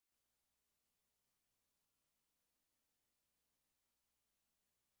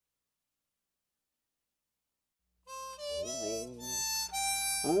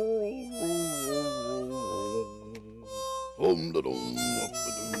Morning,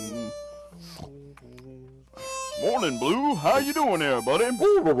 Blue. How you doing there, buddy?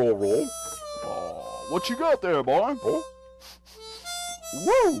 What you got there, boy?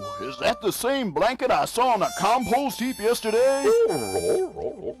 Whoa! Is that the same blanket I saw on the compost heap yesterday?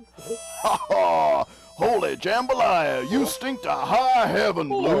 Ha ha! Holy jambalaya, you stink to high heaven,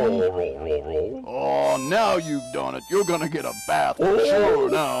 Blue. Oh, now you've done it. You're gonna get a bath for sure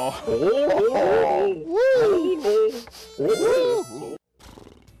now.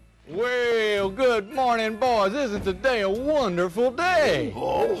 Well, good morning, boys. Isn't today a wonderful day?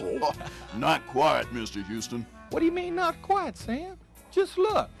 Oh, not quite, Mr. Houston. What do you mean not quite, Sam? Just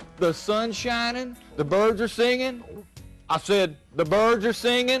look. The sun's shining, the birds are singing. I said the birds are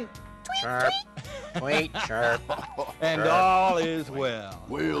singing. Chirp. Tweet, chirp. And all is well.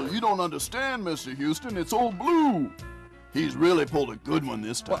 Well, you don't understand, Mr. Houston. It's old Blue. He's really pulled a good one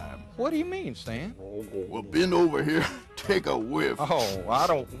this time. What do you mean, Sam? Well, bend over here, take a whiff. Oh, I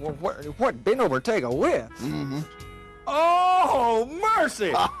don't... What bend over, take a whiff? Mm-hmm. Oh,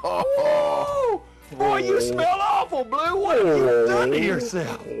 mercy! Woo! Boy, you smell awful, Blue. What have you done to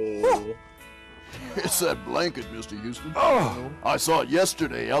yourself? It's that blanket, Mr. Houston. Oh. I saw it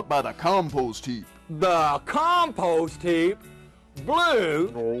yesterday out by the compost heap. The compost heap?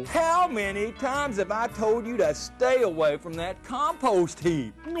 Blue, how many times have I told you to stay away from that compost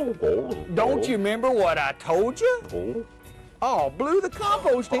heap? Don't you remember what I told you? Oh, Blue, the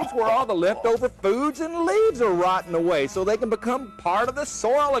compost heap's where all the leftover foods and leaves are rotting away so they can become part of the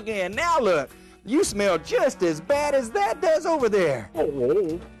soil again. Now look, you smell just as bad as that does over there.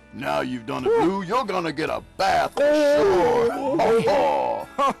 Now you've done it, Blue. You're gonna get a bath for sure.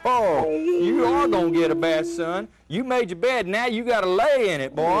 You are gonna get a bath, son. You made your bed, now you gotta lay in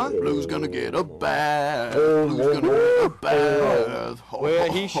it, boy. Blue's gonna get a bath. Blue's gonna get a bath. Well,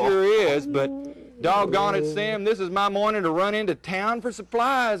 he sure is, but doggone it, Sam, this is my morning to run into town for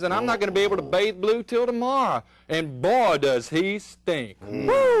supplies, and I'm not gonna be able to bathe Blue till tomorrow. And boy, does he stink.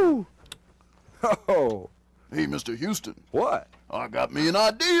 Woo! Oh. Hey, Mr. Houston. What? I got me an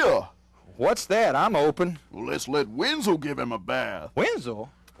idea. What's that? I'm open. Well, let's let Wenzel give him a bath. Wenzel?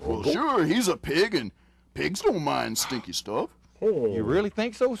 Well, sure, he's a pig, and pigs don't mind stinky stuff. You really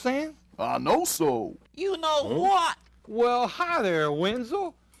think so, Sam? I know so. You know what? Well, hi there,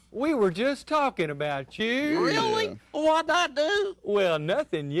 Wenzel. We were just talking about you. Really? What'd I do? Well,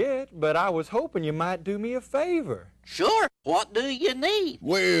 nothing yet, but I was hoping you might do me a favor. Sure. What do you need?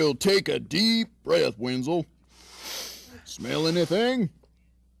 Well, take a deep breath, Wenzel. Smell anything?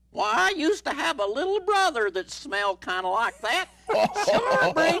 Why, I used to have a little brother that smelled kind of like that.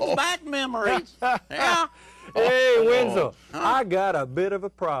 Sure brings back memories. Yeah. Hey, Wenzel, I got a bit of a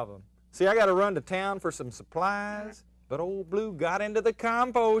problem. See, I got to run to town for some supplies, but old Blue got into the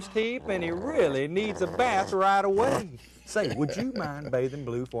compost heap, and he really needs a bath right away. Say, would you mind bathing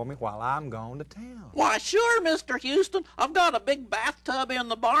Blue for me while I'm gone to town? Why, sure, Mr. Houston. I've got a big bathtub in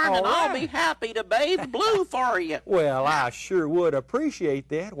the barn, and I'll be happy to bathe Blue for you. Well, I sure would appreciate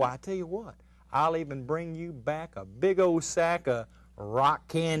that. Why, I tell you what, I'll even bring you back a big old sack of rock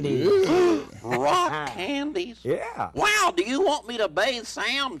candies. Rock candies? Yeah. Wow, do you want me to bathe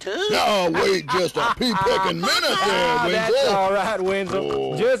Sam, too? No, wait just a pea-picking minute there, Wenzel. That's all right,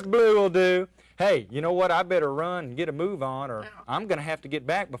 Wenzel. Just Blue will do. Hey, you know what? I better run and get a move on, or I'm going to have to get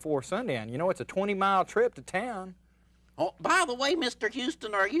back before sundown. You know, it's a 20-mile trip to town. Oh, by the way, Mr.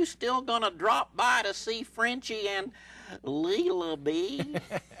 Houston, are you still going to drop by to see Frenchie and Leela B?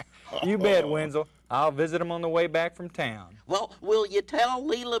 You bet, Wenzel. I'll visit them on the way back from town. Well, will you tell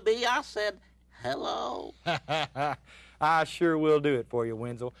Leela B I said hello? I sure will do it for you,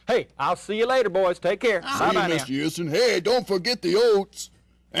 Wenzel. Hey, I'll see you later, boys. Take care. See you, Mr. Houston. Hey, don't forget the oats.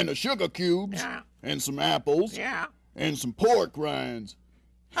 And the sugar cubes, and some apples, and some pork rinds.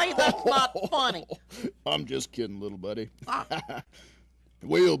 Hey, that's not funny. I'm just kidding, little buddy.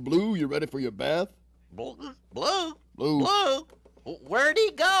 Well, Blue, you ready for your bath? Blue? Blue? Where'd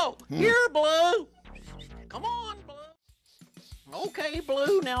he go? Here, Blue. Come on, Blue. Okay,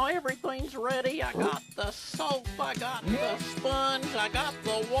 Blue, now everything's ready. I got the soap, I got the sponge, I got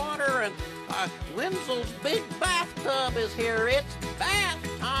the water, and Wenzel's big bathtub is here. It's bath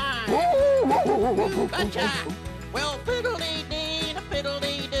time. You betcha. Well, fiddle-dee-dee,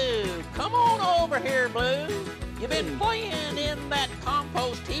 fiddle-dee-doo. Come on over here, Blue. You've been playing in that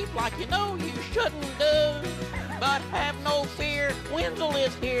compost heap like you know you shouldn't do. But have no fear, Wenzel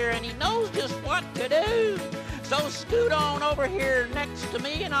is here, and he knows just what to do. So scoot on over here next to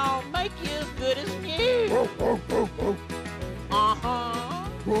me, and I'll make you as good as new.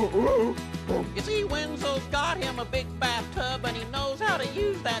 You see, Wenzel's got him a big bathtub, and he knows how to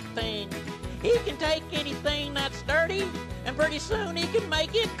use and pretty soon he can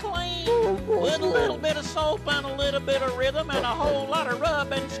make it clean. With a little bit of soap and a little bit of rhythm and a whole lot of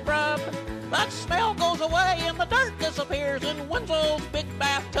rub and scrub, that smell goes away and the dirt disappears in Wenzel's big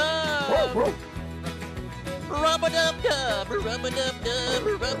bathtub. Rub-a-dub-dub, rub-a-dub-dub,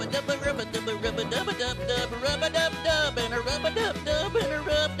 rub-a-dub-dub, rub-a-dub-dub, rub-a-dub-dub, rub-a-dub-dub, and a rub-a-dub-dub, and a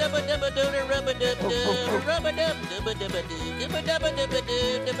rub-dub-a-dub-a-dub, and a rub-a-dub-dub,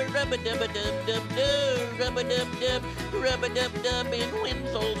 rub-a-dub-dub-a-dub, rub-a-dub-dub in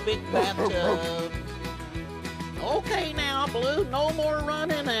Wenzel's big bathtub. Okay now, Blue, no more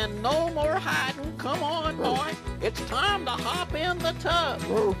running and no more hiding. Come on, boy. It's time to hop in the tub.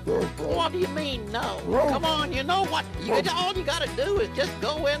 What do you mean, no? Come on, you know what? All you gotta do is just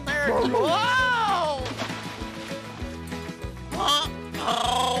go in there and... Whoa!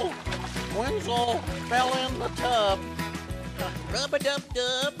 Uh-oh! Wenzel fell in the tub.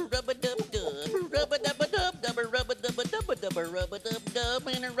 Rub-a-dub-dub, rub-a-dub-dub, rub-a-dub-a-dub, rub-a-dub-a-dub, rub-a-dub-dub,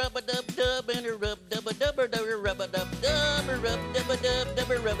 and a rub-a-dub-dub, and a rub-dub-a-dub, rub-a-dub-dub, rub-a-dub-dub,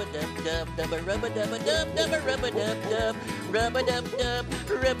 rub-a-dub-dub, rub-a-dub-a-dub, rub-a-dub-dub, rub-a-dub-dub,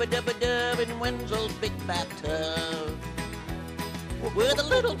 rub-a-dub-a-dub in Wenzel's big bathtub. With a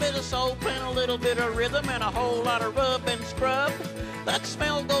little bit of soap and a little bit of rhythm and a whole lot of rub and scrub, that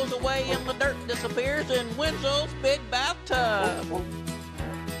smell goes away and the dirt disappears in Wenzel's big bathtub.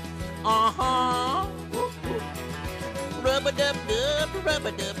 Uh-huh. Rub-a-dub-dub,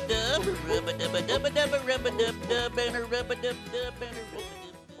 rub-a-dub-dub, rub-a-dub-a-dub-a-dub, rub-a-dub-dub, and a rub-a-dub-dub.